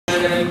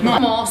No,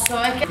 mosso,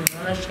 è che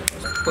non esce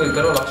così. Poi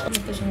però lascia.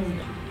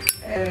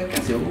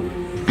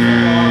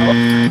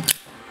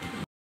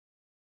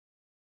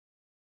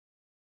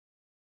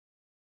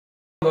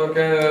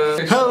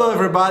 Hello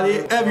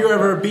everybody, have you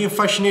ever been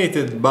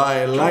fascinated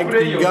by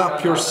lighting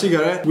up your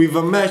cigarette with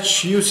a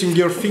match using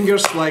your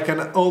fingers like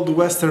an old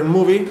western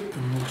movie?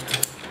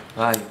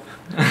 Vai.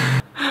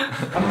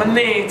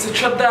 Ammannezza,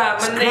 c'ho da,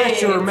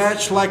 Scratch your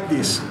match like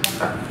this.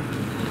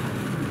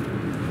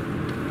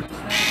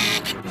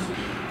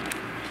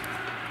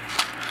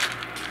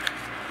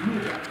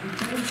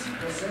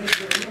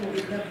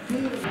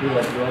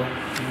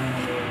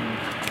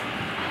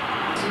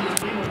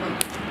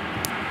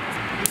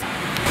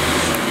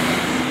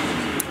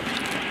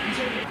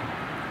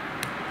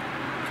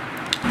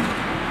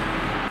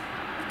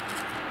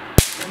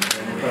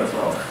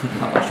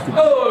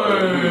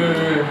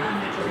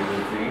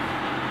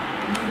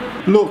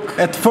 Look,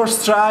 at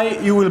first try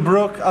you will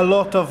break a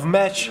lot of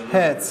match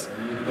heads.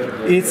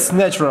 It's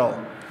natural.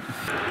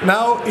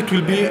 Now it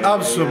will be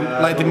awesome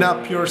lighting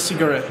up your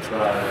cigarette.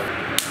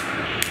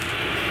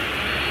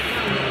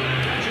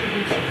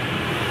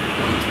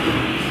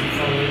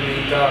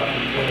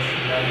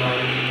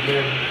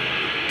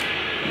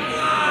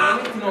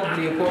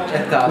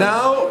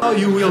 Now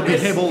you will be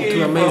able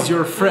to amaze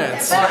your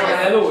friends.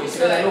 Perfetto.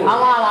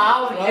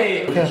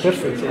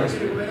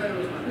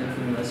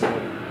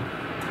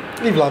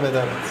 Leave la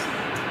medalaz.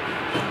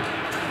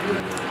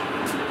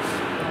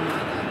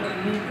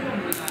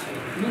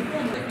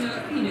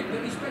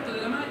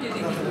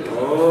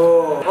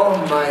 Oh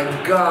my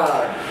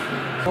god!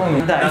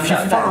 If you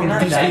found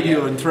this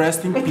video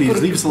interesting,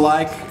 please leave a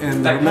like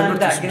and remember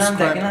to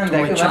subscribe to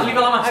my channel.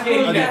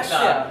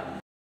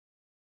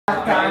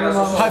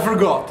 I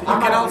forgot, you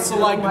can also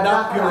lighten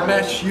up your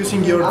match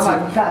using your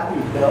zip.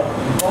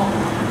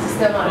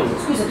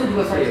 Scusa, tu ti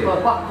vuoi fare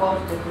qua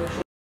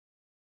corto?